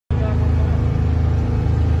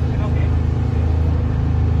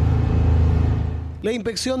La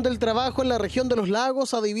Inspección del Trabajo en la región de los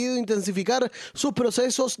Lagos ha debido intensificar sus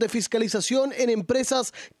procesos de fiscalización en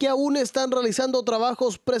empresas que aún están realizando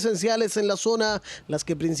trabajos presenciales en la zona, las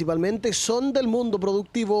que principalmente son del mundo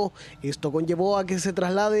productivo. Esto conllevó a que se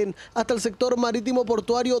trasladen hasta el sector marítimo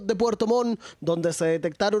portuario de Puerto Montt, donde se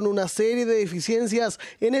detectaron una serie de deficiencias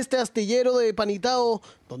en este astillero de Panitao,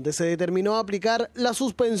 donde se determinó aplicar la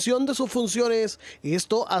suspensión de sus funciones,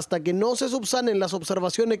 esto hasta que no se subsanen las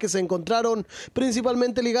observaciones que se encontraron,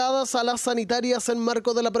 principalmente ligadas a las sanitarias en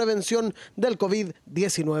marco de la prevención del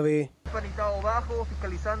COVID-19. Panitao Bajo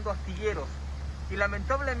fiscalizando astilleros y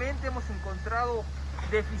lamentablemente hemos encontrado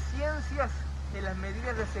deficiencias en las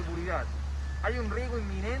medidas de seguridad. Hay un riesgo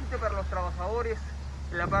inminente para los trabajadores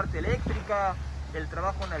en la parte eléctrica, el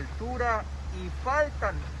trabajo en altura, y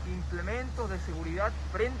faltan implementos de seguridad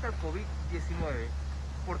frente al COVID-19.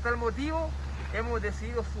 Por tal motivo, hemos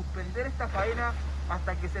decidido suspender esta faena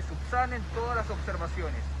hasta que se subsanen todas las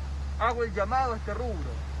observaciones. Hago el llamado a este rubro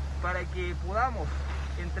para que podamos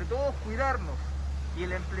entre todos cuidarnos y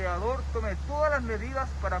el empleador tome todas las medidas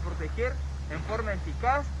para proteger en forma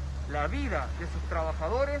eficaz la vida de sus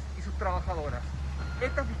trabajadores y sus trabajadoras.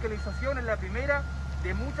 Esta fiscalización es la primera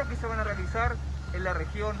de muchas que se van a realizar en la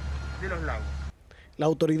región de los Lagos. La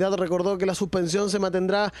autoridad recordó que la suspensión se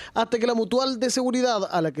mantendrá hasta que la mutual de seguridad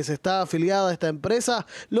a la que se está afiliada esta empresa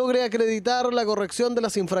logre acreditar la corrección de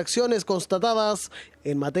las infracciones constatadas.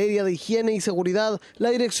 En materia de higiene y seguridad, la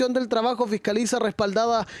Dirección del Trabajo fiscaliza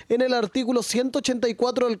respaldada en el artículo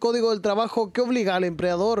 184 del Código del Trabajo que obliga al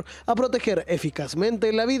empleador a proteger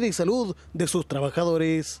eficazmente la vida y salud de sus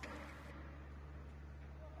trabajadores.